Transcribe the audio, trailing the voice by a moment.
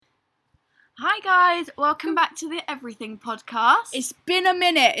Hi guys, welcome back to the Everything podcast. It's been a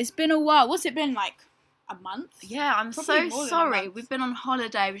minute, it's been a while. What's it been, like a month? Yeah, I'm Probably so more than a sorry. month. We've been on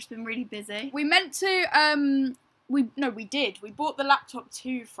holiday, we've just been really busy. We meant to, we did. We bought the laptop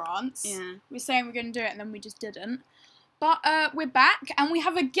to France. Yeah. We were saying we're going to do it and then we just didn't. But we're back and we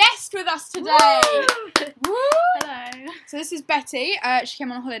have a guest with us today. Woo! Hello. So this is Betty. She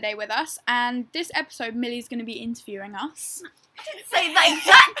came on holiday with us, and this episode Millie's going to be interviewing us. I didn't say that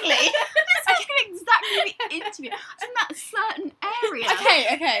exactly. I didn't exactly be interview. In that certain area.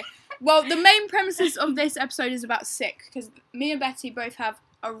 Okay. Well, the main premises of this episode is about sick, because me and Betty both have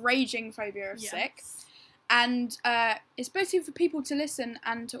a raging phobia of sick. And it's basically for people to listen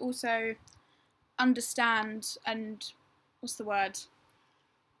and to also understand and, what's the word?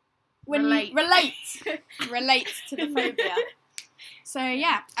 Relate. Relate to the phobia. So,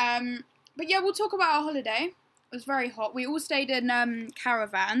 yeah. But yeah, we'll talk about our holiday. It was very hot. We all stayed in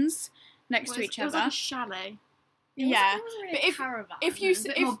caravans next to each It was other. like a chalet. Yeah. It wasn't really But a if- caravan. if you It's a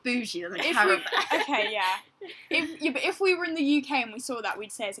bit more bougie than a If caravan. okay, yeah. But if we were in the UK and we saw that,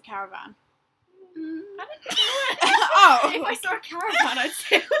 we'd say it's a caravan. I don't know. Oh. If I saw a caravan, I'd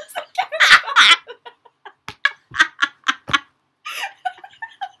say it was a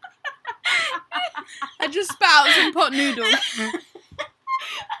I just spat out some pot noodles.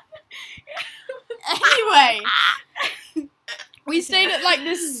 Anyway, we stayed at like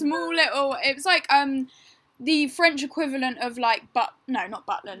this small little. It was like the French equivalent of like not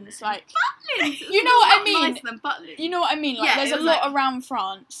Butlins. Like you know what I mean. Nicer than Butlins. You know what I mean. Like Yeah, there's it a was lot like- around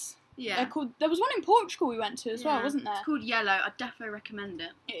France. Yeah. They're called. There was one in Portugal we went to as well, Yeah. wasn't there? It's called Yellow. I definitely recommend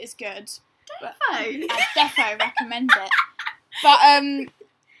it. It is good. But Oh. I defo recommend it. But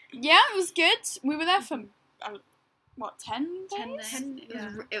yeah, it was good. We were there for 10 days?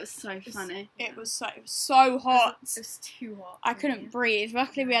 It was so funny. It was so hot. It was too hot. I for couldn't me. breathe.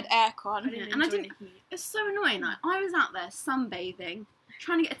 Luckily, we had aircon. I didn't And I enjoy didn't- the heat. It's so annoying. Like, I was out there sunbathing,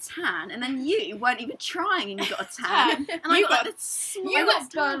 trying to get a tan, and then you weren't even trying and you got a tan. And I You got got- like, the smallest you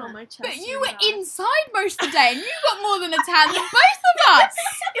got burn tan. on my chest. But you really were bad. inside most of the day, and you got more than a tan than both of us.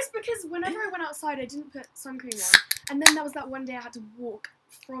 It's because whenever I went outside, I didn't put sun cream on, and then there was that one day I had to walk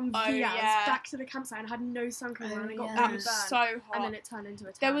from Oh, Viaz yeah. back to the campsite and had no sun cream on, and I got yeah. That really was burned. so hot. And then it turned into a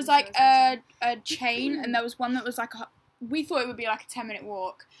tan. There was so like I was a chain, and there was one that was like we thought it would be like a 10-minute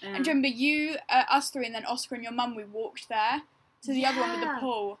walk. Yeah. And do you remember you, us three, and then Oscar and your mum, we walked there to the other one with the Yeah.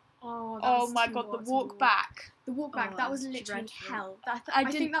 pool. Oh, that Oh was my too god, the hot to walk back. The walk back, Oh, that was that's literally dreadful. hell. I I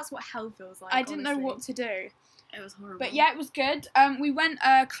didn't- think that's what hell feels like. I didn't know honestly. what to do. It was horrible. But yeah, it was good. We went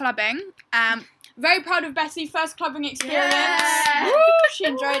clubbing. Very proud of Betty, first clubbing experience. Yeah. Woo, she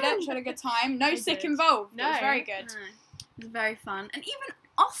enjoyed it. She had a good time. No I sick did. involved. It was No. very good. No, it was very fun. And even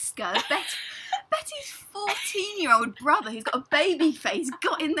Oscar, Betty's 14-year-old brother, who's got a baby face,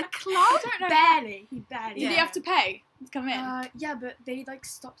 got in the club. I don't know. Barely. He barely. Did he have to pay to come in? Yeah, but they like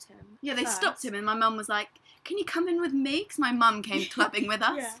stopped him. Yeah, they first. stopped him, and my mum was like, "Can you come in with me?" Because my mum came clubbing with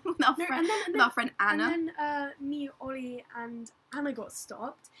us, Yeah. with our No, friend, and then- with our friend Anna. And then me, Ollie, and Anna got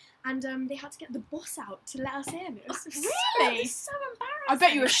stopped, and they had to get the boss out to let us in. It was Really? It was so embarrassing. I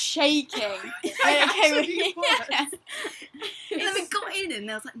bet you were shaking. I When it came actually with- was. And then we got in, and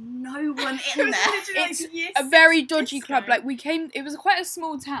there was like no one It in was there. literally like It's year a very six dodgy disco. club. Like, we came, it was quite a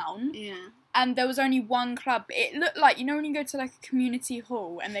small town, Yeah. and there was only one club. It looked like, you know when you go to like a community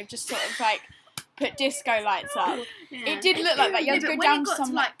hall and they've just sort of like put disco lights up? Yeah. It did look like that. You had Yeah, to but go when it down got some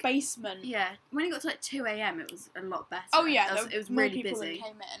to, like basement. Yeah, when it got to like 2 a.m, it was a lot better. Oh yeah, it was more really people busy. that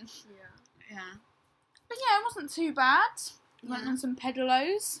came in. Yeah. Yeah. But yeah, it wasn't too bad. Went Yeah. on some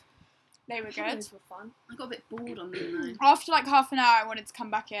pedalos. They were good. Pillows were fun. I got a bit bored on them After like half an hour, I wanted to come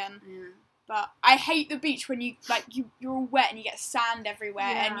back in. though. Yeah. But I hate the beach when you like you're all wet and you get sand everywhere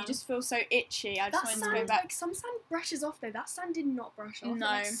and Yeah. you just feel so itchy. I just That wanted to go sand, back. like some sand brushes off though. That sand did not brush off. No.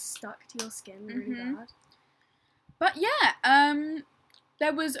 It like, stuck to your skin really Mhm. bad. But yeah,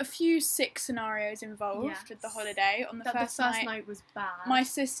 there was a few sick scenarios involved Yes. with the holiday. On the The first first night, night was bad. my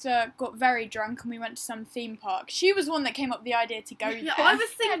sister got very drunk and we went to some theme park. She was the one that came up with the idea to go Yeah, there. I was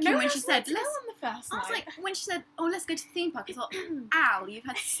thinking no when one she else said, wanted to go let's. on the first I was night. like, when she said, "Oh, let's go to the theme park," I thought, "Al, you've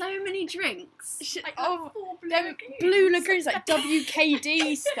had so many drinks." Like, Oh, 4 Blue them Lagoons. Blue Lagoons, like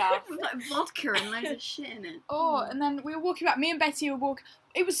WKD stuff. With like vodka and loads of shit in it. Oh, and then we were walking back. Me and Betty were walking.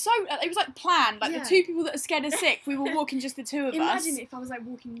 It was like planned. Like Yeah. the two people that are scared of sick, we were walking just the two of us. Imagine if I was like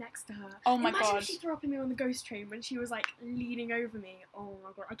walking next to her. Oh my Imagine god. if she threw up in me on the ghost train when she was like leaning over me. Oh my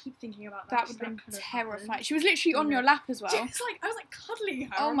god, I keep thinking about that. That would have been could have terrifying. happened. She was literally on your lap as well. She was like, I was like cuddling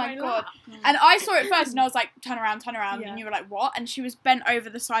her. Oh on my god. lap. And I saw it first and I was like, turn around. Yeah. And you were like, what? And she was bent over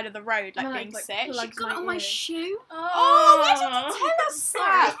the side of the road, like And I, being like, sick. plugged She got it on my ear. shoe. Oh, why did you tell us Sorry.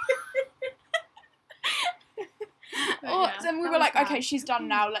 that? then we That were was like, bad. okay, she's done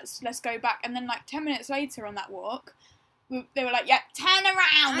now. Let's go back. And then like 10 minutes later on that walk, they were like, yeah, turn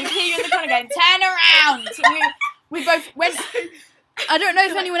around. We hear you in the corner going, turn around. And we both went. I don't know if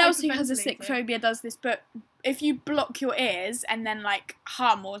You're, like, anyone else who has a sick hyperventilating. phobia does this, but if you block your ears and then like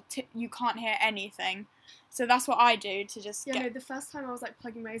hum or you can't hear anything. So that's what I do to just Yeah, get. no, the first time I was like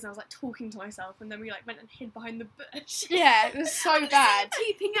plugging my ears and I was like talking to myself, and then we like went and hid behind the bush. Yeah, it was so bad.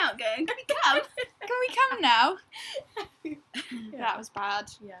 Peeping out, going, can we come? Can we come now? Yeah. That was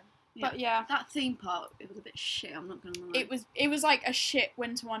bad. Yeah. But yeah, That theme park, it was a bit shit, I'm not going to lie. it was like a shit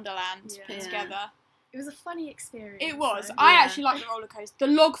winter wonderland Yeah. put Yeah. together. It was a funny experience. It was. though. I Yeah. actually liked the roller coaster. The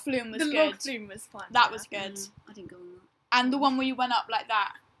log flume was the good. log flume was fun. That yeah. was good. I didn't go on that. And the one where you went up like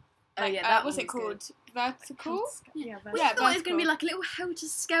that. Oh Like, yeah, that what's one it was called? good. Vertical? Yeah, We Yeah, thought it was going to be vertical. like a little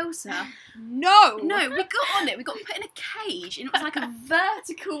helter-skelter. No! No, we got on it, we got put in a cage, and it was like a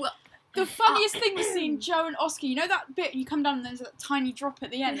vertical... The funniest thing was seeing Joe and Oscar. You know that bit you come down and there's a tiny drop at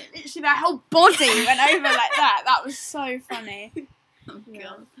the end? Literally their whole body went over like that. That was so funny. Oh, Yeah.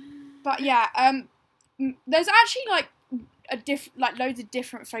 God. But yeah, there's actually like loads of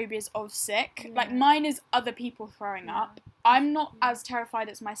different phobias of sick. Yeah. Like mine is other people throwing Yeah. up. I'm not Yeah. as terrified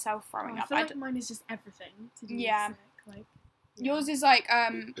as myself throwing I up. feel like mine is just everything to do Yeah. with sick. Like, Yours is like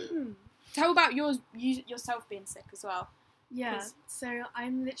tell about yourself being sick as well. Yeah, 'Cause- so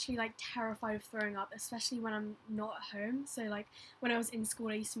I'm literally like terrified of throwing up, especially when I'm not at home. So like when I was in school,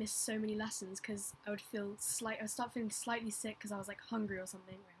 I used to miss so many lessons because I would start feeling slightly sick because I was like hungry or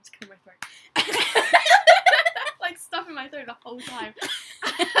something. Wait, I was clearing my throat. Like stuff in my throat the whole time.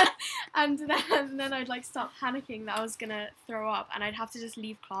 and then I'd like start panicking that I was gonna throw up, and I'd have to just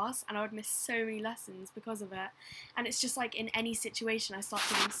leave class, and I would miss so many lessons because of it. And it's just like in any situation, I start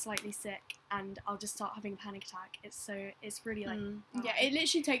feeling slightly sick, and I'll just start having a panic attack. It's really like bad. Yeah, it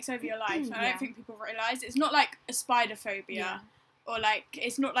literally takes over your life. And I Yeah. don't think people realise it's not like a spider phobia. Yeah. Or like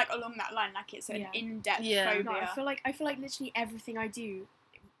it's not like along that line, like it's an Yeah. in-depth Yeah. phobia. No, I feel like literally everything I do,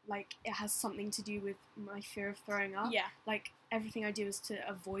 like it has something to do with my fear of throwing up. Yeah. Like everything I do is to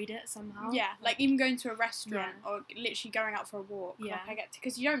avoid it somehow. Yeah, like even going to a restaurant or literally going out for a walk. Yeah. Like I get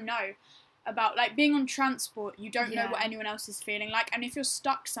because you don't know about like being on transport. You don't know Yeah. what anyone else is feeling like, and if you're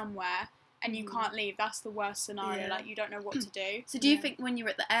stuck somewhere and you Mm. can't leave, that's the worst scenario. Yeah. Like you don't know what to do. So do you Yeah. think when you were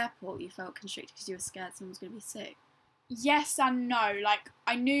at the airport you felt constricted because you were scared someone was going to be sick? Yes and no. Like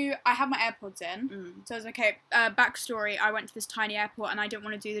I knew I had my AirPods in. So I was okay. Backstory: I went to this tiny airport and I didn't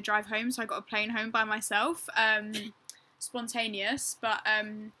want to do the drive home, so I got a plane home by myself. Spontaneous, but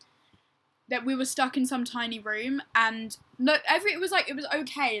that we were stuck in some tiny room, and it was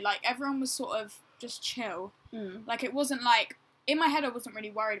okay. Like everyone was sort of just chill. Like it wasn't like in my head I wasn't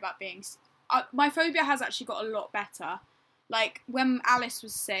really worried about being. My phobia has actually got a lot better. Like when Alice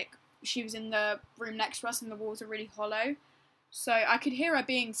was sick, she was in the room next to us and the walls are really hollow, so I could hear her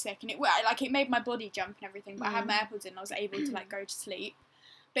being sick, and it made my body jump and everything, but I had my AirPods in and I was able to like go to sleep.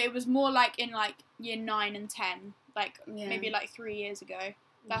 But it was more like in like year 9 and 10, like maybe like 3 years ago.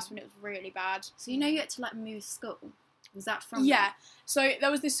 That's when it was really bad. So you had to like move school. Was that from? Yeah, so there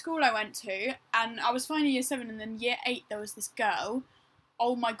was this school I went to, and I was fine in year 7, and then year 8 there was this girl.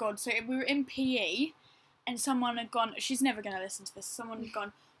 Oh my god, so we were in PE, and someone had gone, she's never going to listen to this, someone had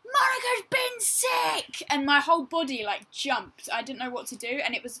gone, Monica's been sick! And my whole body, like, jumped. I didn't know what to do,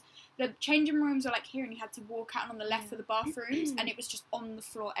 and it was, the changing rooms are, like, here, and you had to walk out on the left of the bathrooms, and it was just on the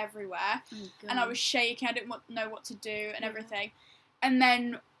floor everywhere, Oh, and I was shaking, I didn't know what to do, and everything. And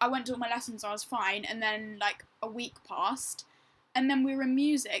then I went to all my lessons, I was fine, and then, like, a week passed, and then we were in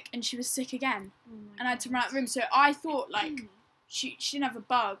music, and she was sick again, and I had to run out of the room, so I thought, like, she didn't have a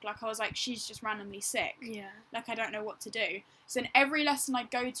bug, like, I was like, she's just randomly sick. Yeah. Like, I don't know what to do. So in every lesson I'd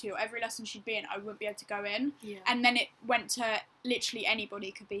go to, or every lesson she'd be in, I wouldn't be able to go in. Yeah. And then it went to literally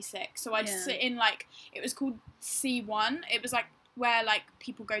anybody could be sick. So I'd sit in, like, it was called C1. It was, like, where, like,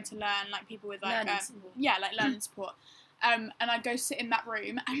 people go to learn, like, people with, like, Learning support. yeah, like, learning support. And I'd go sit in that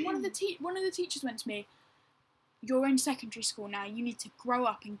room, and one of the teachers went to me, you're in secondary school now, you need to grow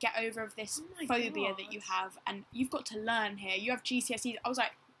up and get over of this Oh my phobia God. that you have, and you've got to learn here. You have GCSEs. I was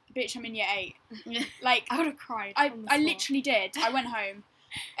like, bitch, I'm in year 8. Yeah. Like, I would have cried. I on the floor. literally did. I went home.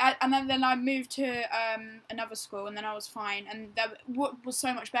 And then I moved to another school, and then I was fine. And what was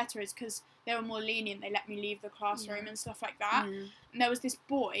so much better is because they were more lenient. They let me leave the classroom and stuff like that. Yeah. And there was this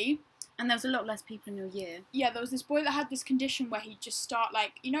boy. And there was a lot less people in your year. Yeah, there was this boy that had this condition where he'd just start,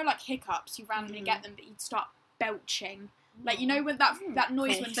 like, you know, like hiccups, you randomly get them, but he'd start belching. Like, you know, with that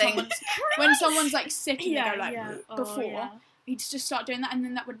noise Poor when thing. someone's like sick and they go like Oh, before, yeah. he'd just start doing that, and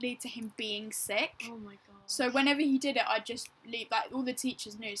then that would lead to him being sick. Oh my god. So whenever he did it, I'd just leave. Like all the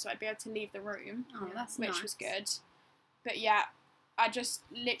teachers knew, so I'd be able to leave the room, Oh, that's which nice. was good. But yeah, I just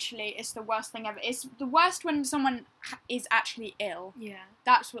literally, it's the worst thing ever. It's the worst when someone is actually ill. Yeah.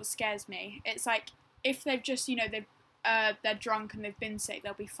 That's what scares me. It's like if they've just, they're drunk and they've been sick,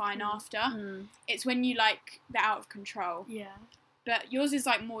 they'll be fine after. Mm. It's when you they're out of control. Yeah. But yours is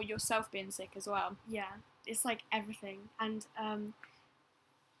like more yourself being sick as well. Yeah. It's like everything. And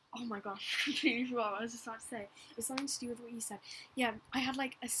oh my gosh, I completely forgot what I was just about to say. It's something to do with what you said. Yeah, I had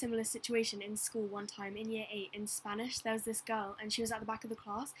like a similar situation in school one time in year 8 in Spanish. There was this girl and she was at the back of the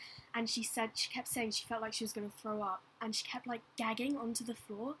class and she kept saying she felt like she was going to throw up and she kept like gagging onto the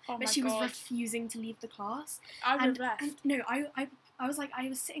floor, but she was refusing to leave the class. I would have left. And no, I was like, I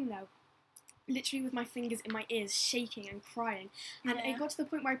was sitting there literally with my fingers in my ears shaking and crying, and it got to the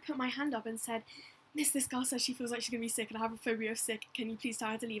point where I put my hand up and said, Miss, this girl says she feels like she's going to be sick and I have a phobia of sick. Can you please tell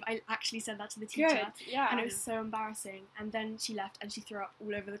her to leave? I actually said that to the teacher. Good, yeah. And it was so embarrassing. And then she left and she threw up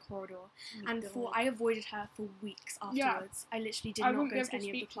all over the corridor. I avoided her for weeks afterwards. I literally did not go to any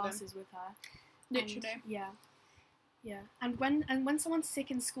of the classes with her. Literally. And, yeah. And when someone's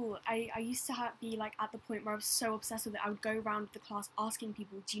sick in school, I used to be like at the point where I was so obsessed with it, I would go around the class asking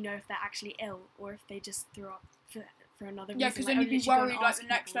people, do you know if they're actually ill or if they just threw up for another reason. Yeah, because then you'd be worried like the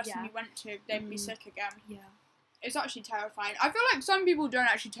next lesson you went to, they'd be sick again. Yeah. It's actually terrifying. I feel like some people don't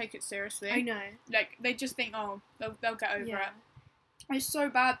actually take it seriously. I know. Like, they just think, oh, they'll get over it. It's so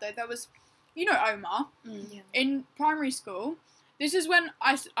bad, though. There was, Omar, in primary school. This is when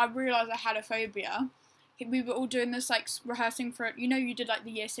I realised I had a phobia. We were all doing this, like, rehearsing for it. You did, like, the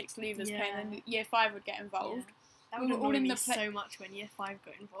year 6 leavers play, and then year 5 would get involved. Yeah. That would annoy me so much when year 5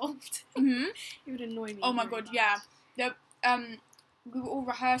 got involved. Mm-hmm. It would annoy me. Oh my god, yeah. We were all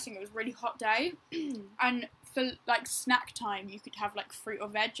rehearsing. It was a really hot day, and for like snack time, you could have like fruit or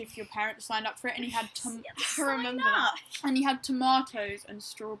veg if your parents signed up for it. And he had I remember that. And he had tomatoes and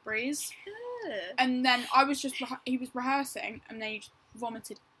strawberries. And then he was rehearsing, and then he just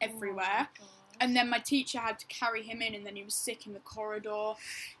vomited everywhere. Oh and then my teacher had to carry him in, and then he was sick in the corridor.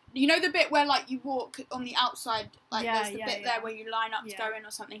 You know the bit where like you walk on the outside, like there's the bit there where you line up to go in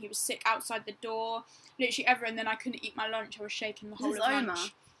or something. He was sick outside the door, literally ever, and then I couldn't eat my lunch. I was shaking the whole of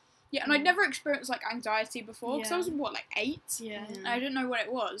lunch. Yeah, and I'd never experienced like anxiety before because I was like 8. Yeah. And I didn't know what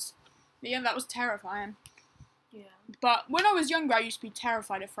it was. But yeah, that was terrifying. Yeah. But when I was younger, I used to be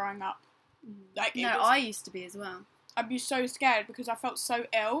terrified of throwing up. Like I used to be as well. I'd be so scared because I felt so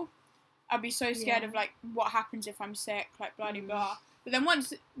ill. I'd be so scared of like what happens if I'm sick, like blah blah blah. But then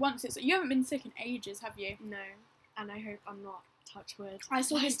once it's you haven't been sick in ages, have you? No, and I hope I'm not. Touch wood. I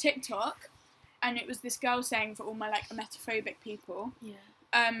saw this TikTok, and it was this girl saying for all my like emetophobic people,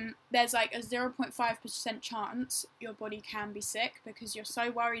 there's like a 0.5% chance your body can be sick because you're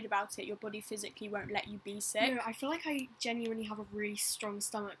so worried about it, your body physically won't let you be sick. No, I feel like I genuinely have a really strong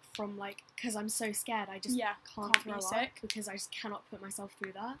stomach from like because I'm so scared. I just can't throw up sick because I just cannot put myself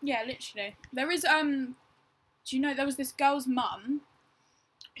through that. Yeah, literally. There is do you know there was this girl's mum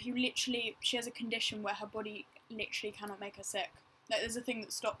who literally, she has a condition where her body literally cannot make her sick. Like, there's a thing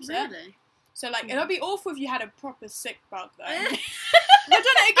that stops it. Really? So, like, it'd be awful if you had a proper sick bug, though. Have I done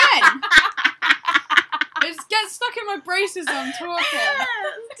it again? It gets stuck in my braces while I'm talking.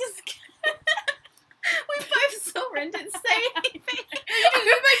 We both saw her and didn't say anything.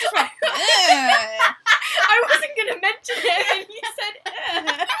 We both just went, I wasn't going to mention it, and you said, I'm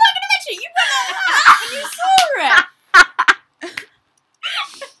not going to mention it. You went and you saw it.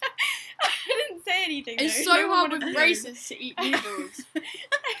 I didn't say anything. It's so hard with braces to eat noodles.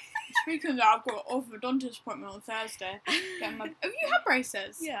 Speaking of that, I've got an orthodontist appointment on Thursday. Have you had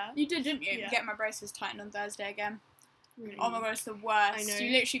braces? Yeah. You did, didn't you? Yeah. Get my braces tightened on Thursday again. Really? Oh my god, it's the worst. I know.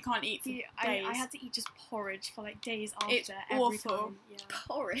 You literally can't eat for days. I had to eat just porridge for like days after. It's every awful. Time. Yeah.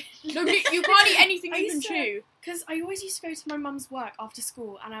 Porridge. No, you can't eat anything you can chew. Because I always used to go to my mum's work after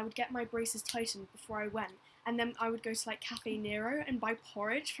school and I would get my braces tightened before I went. And then I would go to like Cafe Nero and buy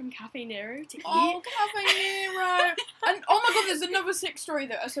porridge from Cafe Nero to eat. Oh, Cafe Nero! And oh my god, there's another sick story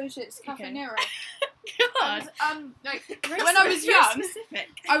that associates Cafe Nero. God. When I was young, specific.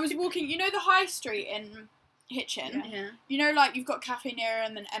 I was walking. You know the high street in Hitchin? Yeah. You know, like you've got Cafe Nero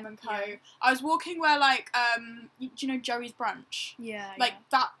and then M&Co. Yeah. I was walking where like do you know Joey's Brunch? Yeah. Like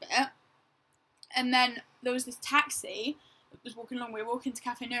that bit. And then there was this taxi that was walking along. We were walking to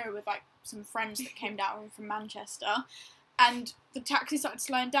Cafe Nero with like some friends that came down from Manchester, and the taxi started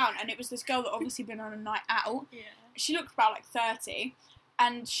slowing down, and it was this girl that obviously been on a night out. Yeah. She looked about like 30,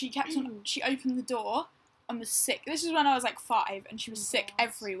 and she kept on. She opened the door and was sick. This is when I was like 5, and she was sick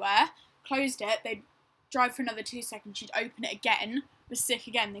everywhere. Closed it. They'd drive for another 2 seconds. She'd open it again was sick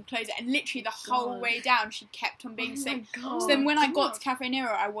again, then closed it, and literally the whole God. way down she kept on being sick. God. So then when I got to Cafe Nero,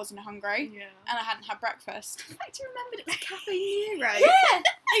 I wasn't hungry, Yeah. and I hadn't had breakfast. In fact, you remembered it was Cafe Nero. Yeah,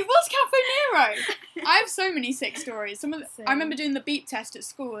 it was Cafe Nero. I have so many sick stories. Same. I remember doing the beep test at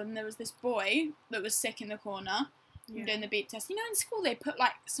school, and there was this boy that was sick in the corner. Yeah. Doing the beep test. You know, in school they put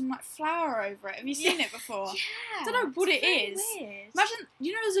like some like flour over it. Have you seen it before? Yeah. I don't know what it's it very is. Weird. Imagine,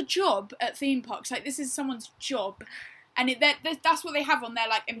 you know, there's a job at theme parks. Like, this is someone's job, and that's what they have on their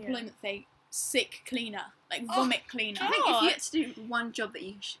like employment thing. Sick cleaner, like vomit cleaner. I think if you had to do one job that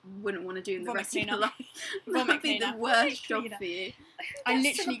you wouldn't want to do in the Vomit rest of cleaner. your life, that Vomit would be the cleaner. worst job Cleaner. for you. I Gets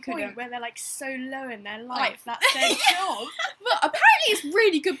literally to the point couldn't. where they're like so low in their life. Like- That's their job. But apparently it's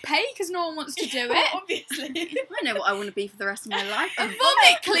really good pay because no one wants to do it. Obviously. I know what I want to be for the rest of my life. A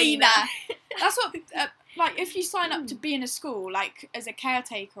vomit cleaner. That's what, like, if you sign up to be in a school, like, as a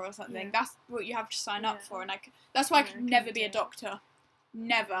caretaker or something, Yeah. that's what you have to sign up Yeah. for. And like, that's why I Yeah, could I never couldn't be a do it. doctor.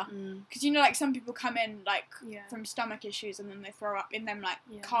 Never. Mm. Because, you know, like, some people come in, like, Yeah. from stomach issues and then they throw up in them, like,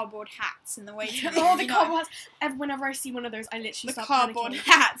 Yeah. cardboard hats in the waiting room. Oh, the you know? cardboard hats. Whenever I see one of those, I literally The start cardboard panicking.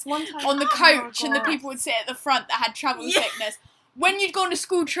 hats One time on the oh my coach, and the God. people would sit at the front that had travel Yeah. sickness. When you'd go on a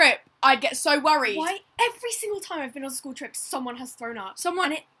school trip, I'd get so worried. Why every single time I've been on a school trip, someone has thrown up. Someone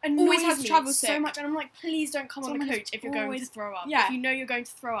And it annoys always has me travel so sick. much, and I'm like, please don't come on Someone the has coach if you're going to always- throw up. Yeah. If you know you're going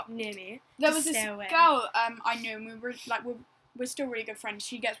to throw up near me, There just was this stay away. girl I knew, and we were like, we're still really good friends.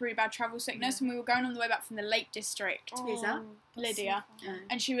 She gets really bad travel sickness, Yeah. and we were going on the way back from the Lake District, Who's that? that's Lydia. so fun.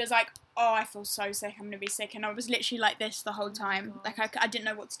 and she was like, "Oh, I feel so sick. I'm gonna be sick." And I was literally like this the whole time. God. Like I didn't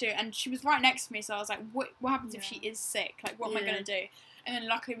know what to do, and she was right next to me, so I was like, "What happens if she Yeah. is sick? Like, what am I Yeah. gonna do?" And then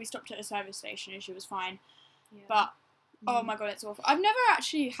luckily we stopped at a service station, and she was fine. Yeah. But oh my god, it's awful. I've never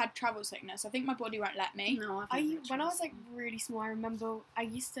actually had travel sickness. I think my body won't let me. No, I've never When I was tried. like really small, I remember I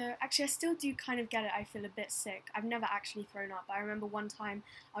used to actually I still do kind of get it. I feel a bit sick. I've never actually thrown up, but I remember one time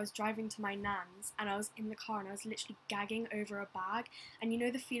I was driving to my nan's and I was in the car and I was literally gagging over a bag. And you know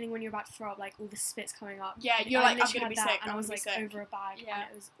the feeling when you're about to throw up, like all the spit's coming up. Yeah, you're I like, I'm literally gonna had be that, sick. and I'm I was gonna like be sick. over a bag, Yeah.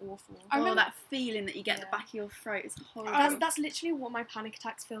 and it was awful. I remember that feeling that you get at the Yeah. back of your throat is horrible. That's literally what my panic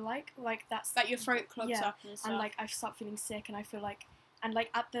attacks feel like. Like that's That your throat clogs Yeah. up and stuff. and like I start feeling sick and I feel like and like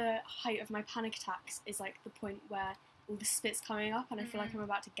at the height of my panic attacks is like the point where all the spit's coming up and I feel like I'm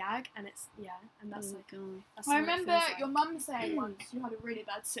about to gag and it's and that's Oh like God. that's I what it remember feels like. your mum saying once you had a really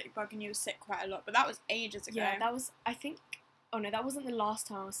bad sick bug and you were sick quite a lot, but that was ages ago. Yeah, that was I think oh no, that wasn't the last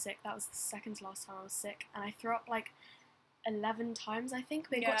time I was sick, that was the second to last time I was sick and I threw up like 11 times I think,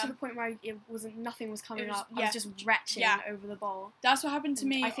 but it got Yeah. to the point where nothing was coming was- up. I yeah. was just retching Yeah. over the bowl. That's what happened to And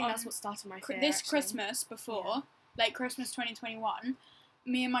me. I think on that's what started my fear. this actually. Christmas before, like Christmas 2021.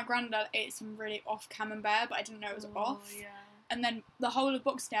 Me and my granddad ate some really off camembert, but I didn't know it was Oh, off. Yeah. And then the whole of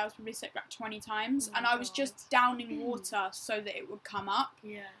Boxing Day I was probably sick like 20 times, Oh my and I was God. just downing water so that it would come up.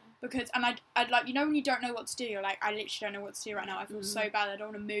 Yeah. Because, and I'd like, you know when you don't know what to do, you're like, I literally don't know what to do right now, I feel so bad, I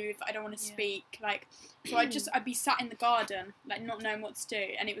don't want to move, I don't want to Yeah. speak, like, so I'd be sat in the garden, like, not knowing what to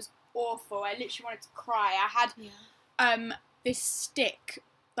do, and it was awful, I literally wanted to cry. I had, Yeah. this stick,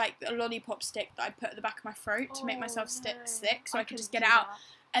 like, a lollipop stick that I'd put at the back of my throat to make Oh, myself no. sick, so I could just get couldn't it do out, that.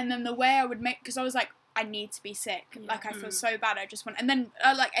 and then the way I would make, because I was like, I need to be sick, Yeah. like, I feel Mm. so bad, I just went, and then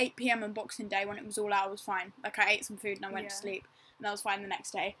at like 8 p.m. on Boxing Day, when it was all out, I was fine, like, I ate some food and I went to Yeah. sleep, and I was fine the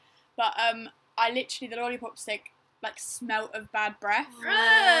next day. But I literally, the lollipop stick, like, smelt of bad breath.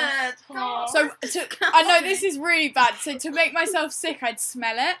 Ugh, Oh. So, I know this is really bad, so to make myself sick, I'd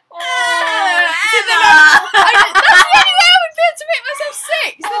smell it. Emma! That's the only way I would be able to make myself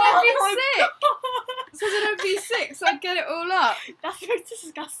sick, so then I'd Oh be sick. So then I'd be sick, so I'd get it all up. That's the most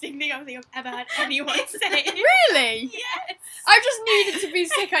disgusting thing I think I've ever had anyone say. Really? Yes. I just needed to be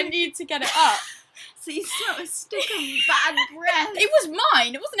sick, I need to get it up. So you smelt a stick of bad breath. It was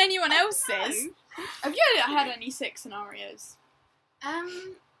mine, it wasn't anyone else's. Have you had any sick scenarios?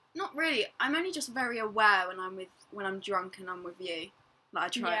 Not really. I'm only just very aware when I'm drunk and I'm with you.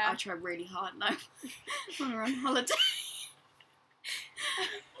 Like I try really hard. Like when we're on holiday.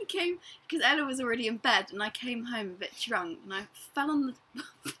 I came because Ella was already in bed, and I came home a bit drunk, and I fell on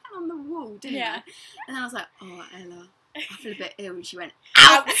the wall, didn't I? And then I was like, "Oh, Ella, I feel a bit ill," and she went,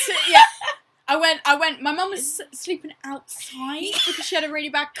 Out. Yeah. I went, my mum was sleeping outside because she had a really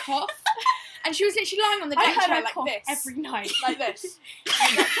bad cough. And she was literally lying on the I deck heard chair her like cough this. every night. Like this.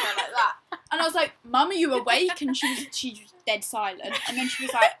 On the deck chair like that. And I was like, Mum, are you awake? And she was dead silent. And then she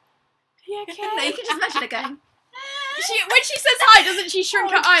was like, are you okay? No, you can just imagine her going, When she says hi, doesn't she shrink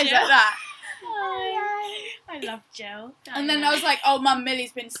her eyes Jill. like that? I love Jill. And then I was like, oh, Mum,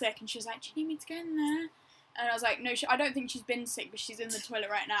 Millie's been sick. And she was like, do you need me to go in there? And I was like, no, I don't think she's been sick, but she's in the toilet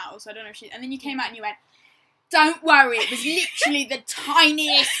right now. So I don't know if she... And then you came out and you went, don't worry, it was literally the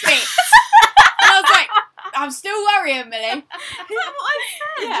tiniest bit. And I was like, I'm still worrying, Millie. Is that what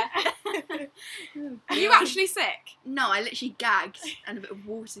I said? Yeah. Are you actually sick? No, I literally gagged and a bit of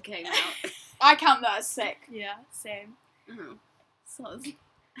water came out. I count that as sick. Yeah, same. Oh. So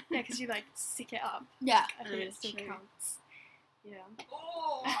Yeah, because you like sick it up. Yeah. I think it it's still true. counts.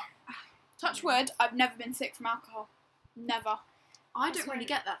 Yeah. Touch wood, I've never been sick from alcohol. Never. I That's don't really right.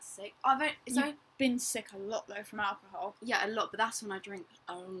 get that sick. I've only, so You've been sick a lot though from alcohol. yeah, a lot, but that's when I drink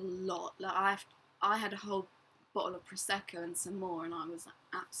a lot. Like I had a whole bottle of prosecco and some more, and I was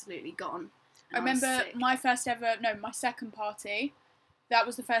absolutely gone. I And was remember sick. my second party. That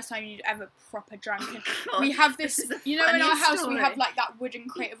was the first time you'd ever proper drank. And God, we have this this, is a you know, in funny our house story. we have like that wooden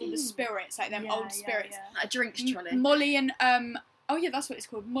crate of all the spirits, like them Yeah, old spirits. Yeah. Like a drinks trolley. Molly and oh yeah, that's what it's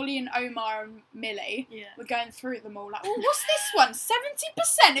called. Molly and Omar and Millie Yeah. were going through them all like, oh, what's this one?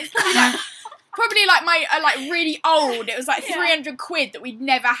 70%. It's probably like my like really old. It was like Yeah. 300 quid that we'd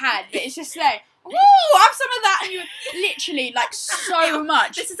never had, but it's just like, ooh, have some of that, and you literally like so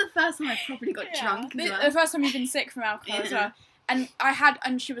much. This is the first time I probably got Yeah. drunk as The well. first time you've been sick from alcohol as Yeah. well. And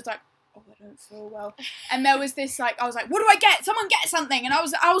and she was like, oh, I don't feel well. And there was this like, I was like, what do I get? Someone get something. And I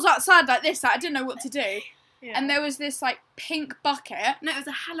was outside like this, like, I didn't know what to do. Yeah. And there was this like pink bucket. No, it was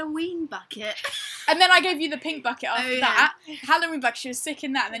a Halloween bucket. And then I gave you the pink bucket after Oh, yeah. that. Halloween bucket, she was sick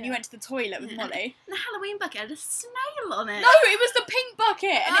in that. And then you Yeah. went to the toilet with Yeah. Molly. The Halloween bucket had a snail on it. No, it was the pink bucket.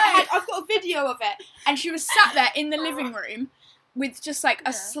 And it had, I've got a video of it. And she was sat there in the living room with just like a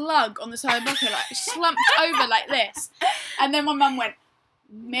Yeah. slug on the side of the bucket, like slumped over like this. And then my mum went,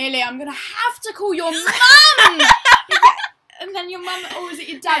 Millie, I'm going to have to call your mum. And then your mum, or was it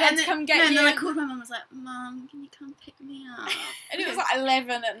your dad, had to come get no, you? and then I called my mum and was like, Mum, can you come pick me up? And it was like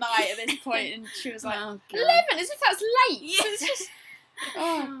 11 at night at this point, and she was like, Oh, God. 11? As if that's late. Yeah. So it's just,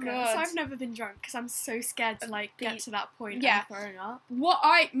 oh, Oh, God. So I've never been drunk because I'm so scared to like get to that point. Yeah. Of throwing up.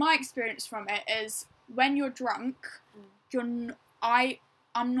 My experience from it is when you're drunk,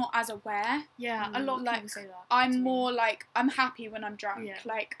 I'm not as aware. Yeah, a lot of Like, people say that. to I'm me. more like, I'm happy when I'm drunk. Yeah.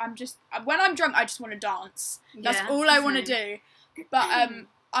 Like, when I'm drunk, I just want to dance. That's Yeah, all I want to same. do. But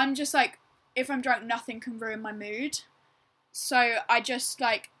I'm just like, if I'm drunk, nothing can ruin my mood. So I just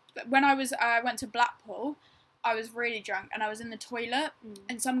like, when I went to Blackpool, I was really drunk and I was in the toilet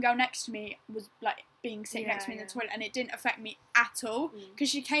and some girl next to me was like being sick next to me in the toilet, and it didn't affect me at all because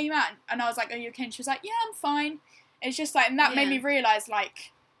she came out and I was like, are you okay? And she was like, yeah, I'm fine. It's just like, and that made me realise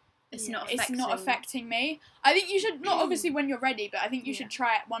like, It's Yeah. not it's affecting. not affecting me. I think you should, not obviously when you're ready, but I think you should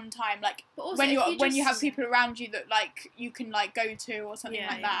try it one time, like But also, when if you have people around you that like you can like go to or something Yeah,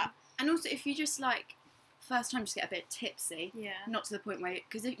 like yeah. that. And also, if you just like, first time just get a bit tipsy, Yeah. not to the point where,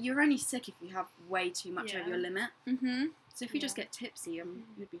 because you're only sick if you have way too much over Yeah. your limit. hmm So if you just Yeah. get tipsy,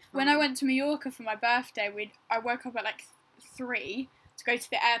 you'd be fine. When I went to Mallorca for my birthday, I woke up at like 3 to go to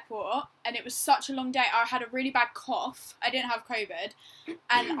the airport, and it was such a long day. I had a really bad cough. I didn't have COVID,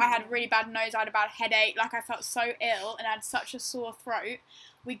 and I had a really bad nose. I had a bad headache. Like, I felt so ill, and I had such a sore throat.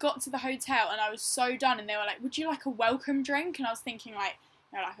 We got to the hotel, and I was so done, and they were like, would you like a welcome drink? And I was thinking, like,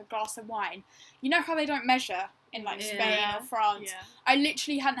 you know, like a glass of wine. You know how they don't measure in, like, Spain or France? Yeah. I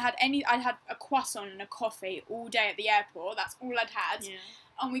literally hadn't had any. I'd had a croissant and a coffee all day at the airport. That's all I'd had. Yeah.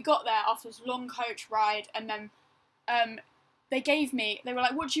 And we got there after this long coach ride, and then they were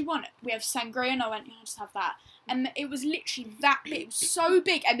like, what do you want? We have sangria, and I went, yeah, I'll just have that. And it was literally that big. It was so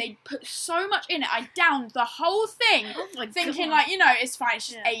big, and they put so much in it. I downed the whole thing, Oh my thinking God. like, you know, it's fine, it's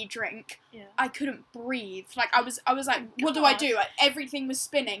just Yeah. a drink. Yeah. I couldn't breathe. Like, I was like, Oh what do I God. do? Like, everything was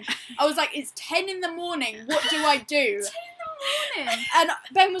spinning. I was like, it's 10 in the morning, what do I do? Morning. And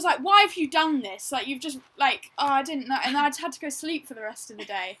Ben was like, why have you done this? Like, you've just, like, oh, I didn't know. And I'd had to go sleep for the rest of the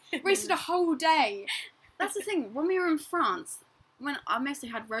day. Wasted a whole day. That's the thing. When we were in France, when I mostly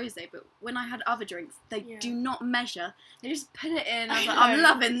had rosé, but when I had other drinks, they Yeah. do not measure. They just put it in. I was like, I I'm know.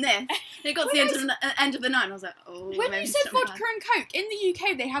 loving this. And it got to the end of the night, and I was like, oh. When maybe you said something vodka and Coke, in the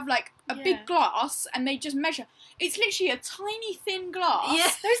UK they have like a Yeah. big glass and they just measure. It's literally a tiny thin glass. Yeah.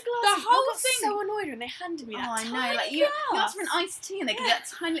 Those glasses, whole I got thing- so annoyed when they handed me Oh, that I tiny know. Like you glass. asked for an iced tea, and they could get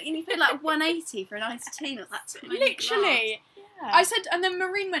tiny. And you paid like 180 for an iced tea. And it was that tiny Literally. Yeah. I said, and then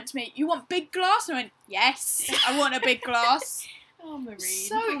Maureen went to me, you want big glass? And I went, yes, I want a big glass. Oh, Marine.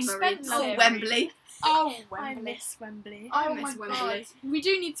 So glass. expensive. Oh, Wembley. Oh, I Wembley. miss Wembley. I Oh miss my Wembley. God. We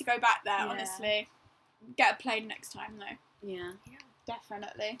do need to go back there, Yeah. honestly. Get a plane next time though. Yeah.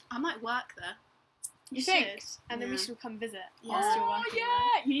 Definitely. I might work there. You think? should. And then we Yeah. should come visit Yeah. whilst you're Oh working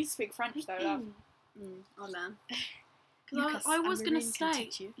yeah. You need to speak French though, there. love. I'll learn. Lucas Because I was and going to Marine can stay.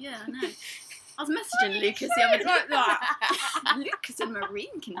 teach you. Yeah, I know. I was messaging Lucas the other day. like that? Lucas and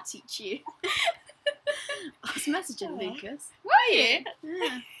Marine can teach you. I was messaging Lucas. Were you?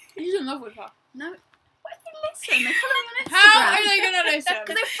 Yeah. He's in love with her. No. Why did they listen? They follow me on Instagram. How are they going to listen?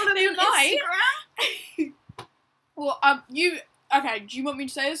 Because they follow me on might. Instagram. Well, okay, do you want me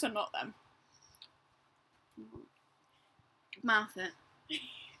to say this or not then? Mouth it.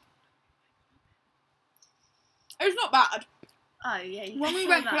 It was not bad. Oh, yeah. When we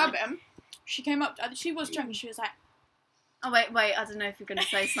went clubbing, she came up, she was drunk, she was like, oh, wait, I don't know if you're going to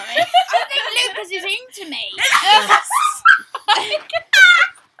say something. I think Lucas is into me. Have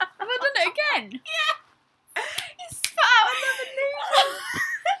I done it again? Yeah. You spat out another noodle.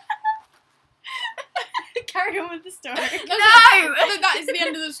 Carry on with the story. No! That is the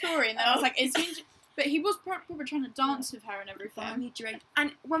end of the story, and then I was like, is he... But he was probably trying to dance with her and everything. Buy me drink.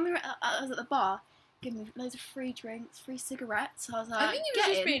 And when we were I was at the bar, giving me loads of free drinks, free cigarettes. So I was like, I think he was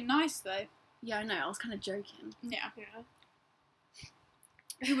just being nice, though. Yeah, I know. I was kind of joking. Yeah. Yeah.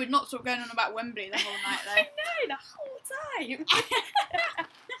 He would not stop going on about Wembley the whole night, though. I know, the whole time.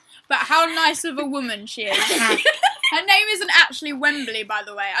 But how nice of a woman she is. Her name isn't actually Wembley, by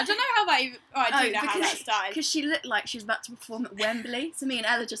the way. I don't know how that even... Oh, I do know how that started. Because she looked like she was about to perform at Wembley. So me and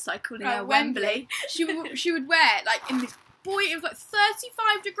Ella just started calling her Wembley. Wembley. She would wear, like, in this... Boy, it was like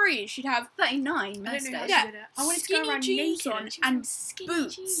 35 degrees. She'd have 39 I most don't know how days. she did it. I wanted to go skinny around jeans naked on and she was and in skinny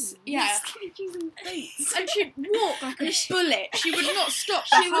boots. jeans. Yeah. Skinny jeans and boots. And she'd walk like a bullet. She would not stop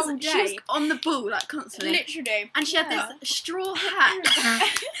the whole day. She was on the ball, like, constantly. Literally. And she had this straw hat.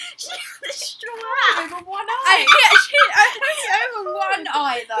 She had this straw hat. Over one eye. Yeah, she had only over one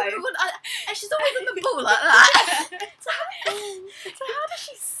eye, though. And she's always on the ball like that. So how does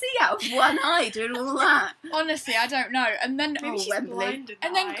she see out of one eye doing all that? Honestly, I don't know. And then... Maybe she's Wembley. blind in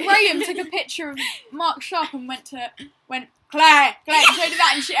And the then eye. Graham took a picture of Mark Sharp and went, Claire, and showed her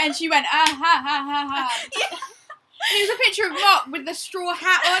that, and she went, ah, ha, ha, ha, ha. Yeah. And it was a picture of Mark with the straw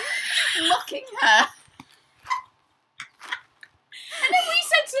hat on. Mocking her. And then we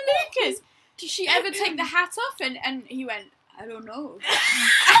said to Lucas, did she ever take the hat off? And he went, I don't know.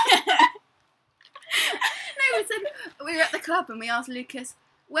 No, we were at the club and we asked Lucas,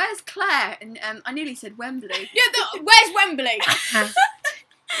 where's Claire? And I nearly said Wembley. Yeah, where's Wembley?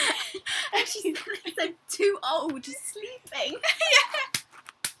 And she said, too old, sleeping.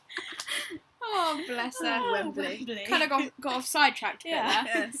 Oh, bless her. Oh, Wembley. Kind of got off sidetracked a bit Yeah.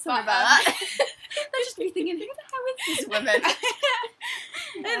 there. Yeah, sorry about that. They'll just be thinking, who the hell is this woman?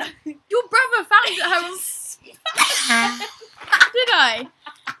 Your brother found her on... Did I?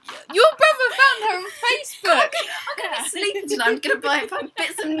 Your brother found her on Facebook. I'm going to be sleeping tonight. I'm going to find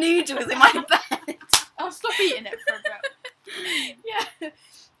bits of noodles in my bed. I'll stop eating it for a bit. Yeah.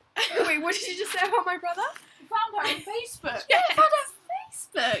 Wait, what did you just say about my brother? Found her on Facebook. Yeah, I found her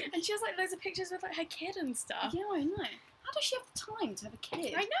Facebook. And she has like loads of pictures with like her kid and stuff. Yeah, I know. How does she have the time to have a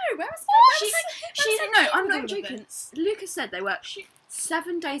kid? I know. Where was I'm not doing joking. Lucas said they work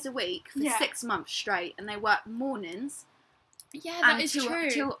 7 days a week for 6 months straight, and they work mornings Yeah, that and is till, true.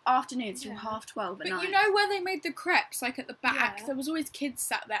 till afternoons till Yeah. 12:30 at But night. you know where they made the crepes, like at the back, Yeah. there was always kids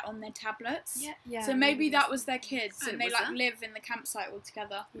sat there on their tablets. Yeah, yeah. So maybe that was their kids, Oh, and they was like that? live in the campsite all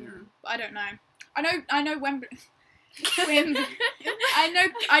together. Yeah. But I don't know. I know Wembley.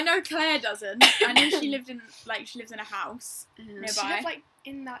 I know Claire doesn't. I know she lives in a house Yeah. nearby. She lived like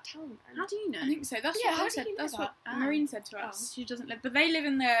in that town. How do you know? I think so. That's Yeah, what how I do said. you know That's what that? Marine said to us. She doesn't live, but they live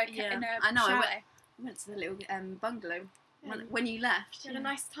in the Yeah, in a I know, I chalet. I went to the little bungalow Yeah. when you left. She had a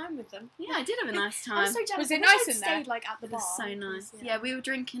nice time with them. Yeah, I did have a nice I'm time. so jealous. Was it I wish nice I'd in there? stayed like at the It bar. was so nice. Yeah, we were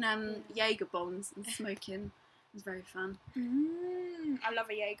drinking Jaeger bombs and smoking. It was very fun. I love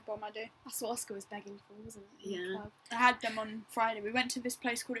a Jaeger bomb. I do. That's what Oscar was begging for, wasn't it? in the Yeah. club? I had them on Friday. We went to this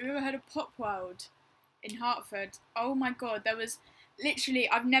place called... Have you ever heard of Pop World in Hertford? Oh my god, there was literally...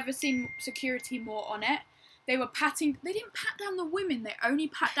 I've never seen security more on it. They were patting... They didn't pat down the women, they only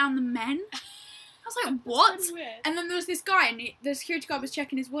pat down the men. I was like, what? That's really weird. And then there was this guy, and the security guard was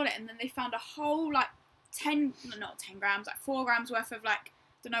checking his wallet, and then they found a whole, like, not 10 grams, like 4 grams worth of, like,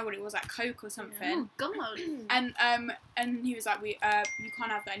 don't know what it was, like Coke or something. Oh god. And he was like, you can't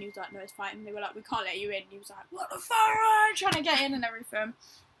have that. And he was like, no, it's fine. And they were like, we can't let you in. And he was like, what the fuck? Trying to get in and everything.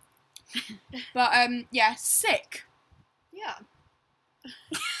 But yeah, sick. Yeah.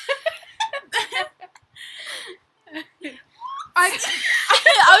 I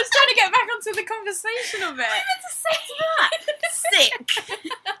was trying to get back onto the conversation of it. Sick.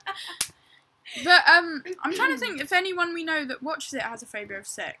 But I'm trying to think if anyone we know that watches it has a phobia of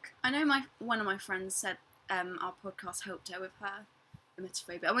sick. I know one of my friends said our podcast helped her with her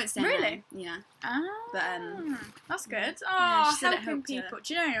emetophobia. I won't say her Really? name. Yeah. Ah, But, that's good. yeah, Oh, she said it helping helped her. people.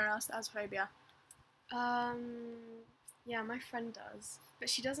 Do you know anyone else that has phobia? Yeah, my friend does, but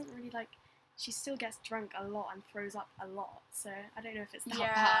she doesn't really like she still gets drunk a lot and throws up a lot. So I don't know if it's that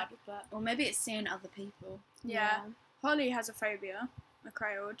Yeah. bad, but Or maybe it's seeing other people. Yeah. Holly has a phobia,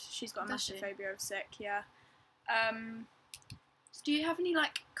 McCrailed. She's got a Does massive she? phobia of sick, yeah. So do you have any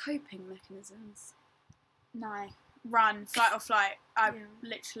like coping mechanisms? No. Run, fight or flight. I Yeah.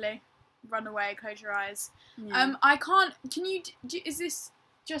 literally run away, close your eyes. Yeah. I can't, can you, is this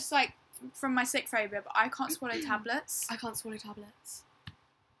just like from my sick phobia, but I can't swallow tablets. I can't swallow tablets.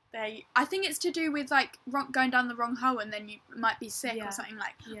 I think it's to do with like going down the wrong hole and then you might be sick Yeah. or something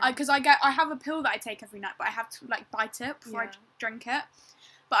like. Yeah. Because I have a pill that I take every night, but I have to like bite it before I Yeah. drink it.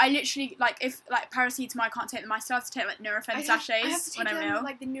 But I literally like if like paracetamol I can't take them. I still have to take like Nurofen sachets I have to take when I'm them, ill.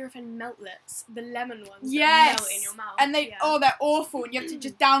 like the Nurofen meltlets, the lemon ones Yes, that melt in your mouth. and they yeah. they're awful, and you have to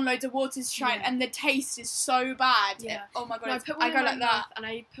just down loads of water to try, Yeah. and the taste is so bad. Yeah. Oh my god, No, I put one I in go my like mouth that. and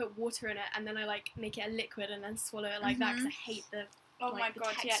I put water in it and then I like make it a liquid and then swallow it like that because I hate the. Oh like, my the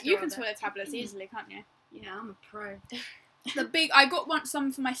god, yeah, texture you of can it. swallow tablets easily, can't you? Yeah, I'm a pro. I got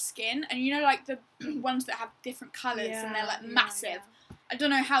some for my skin, and you know, like the ones that have different colours and they're like Yeah, massive. yeah. I don't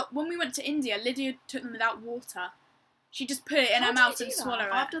know how. When we went to India, Lydia took them without water. She just put it in How her do you mouth do and that? swallow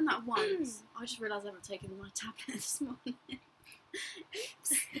it. I've done that once. I just realised I haven't taken my tablet this morning.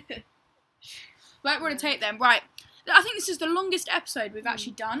 Right, we're gonna take them. Right, I think this is the longest episode we've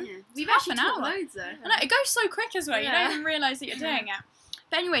actually done. Yeah. It's We've half actually an talked hour. loads though. I know, it goes so quick as well. You Yeah. don't even realise that you're doing it.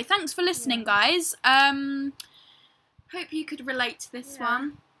 But anyway, thanks for listening, Yeah. guys. Hope you could relate to this Yeah. one.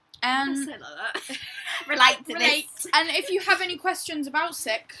 Don't And say it like that. Relate to relate. this. And if you have any questions about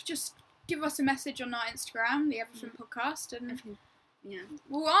sick, just give us a message on our Instagram, the Everything Podcast, and Yeah.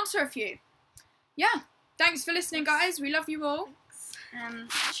 we'll answer a few. Yeah. Thanks for listening, guys. We love you all.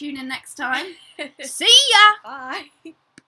 Tune in next time. See ya! Bye.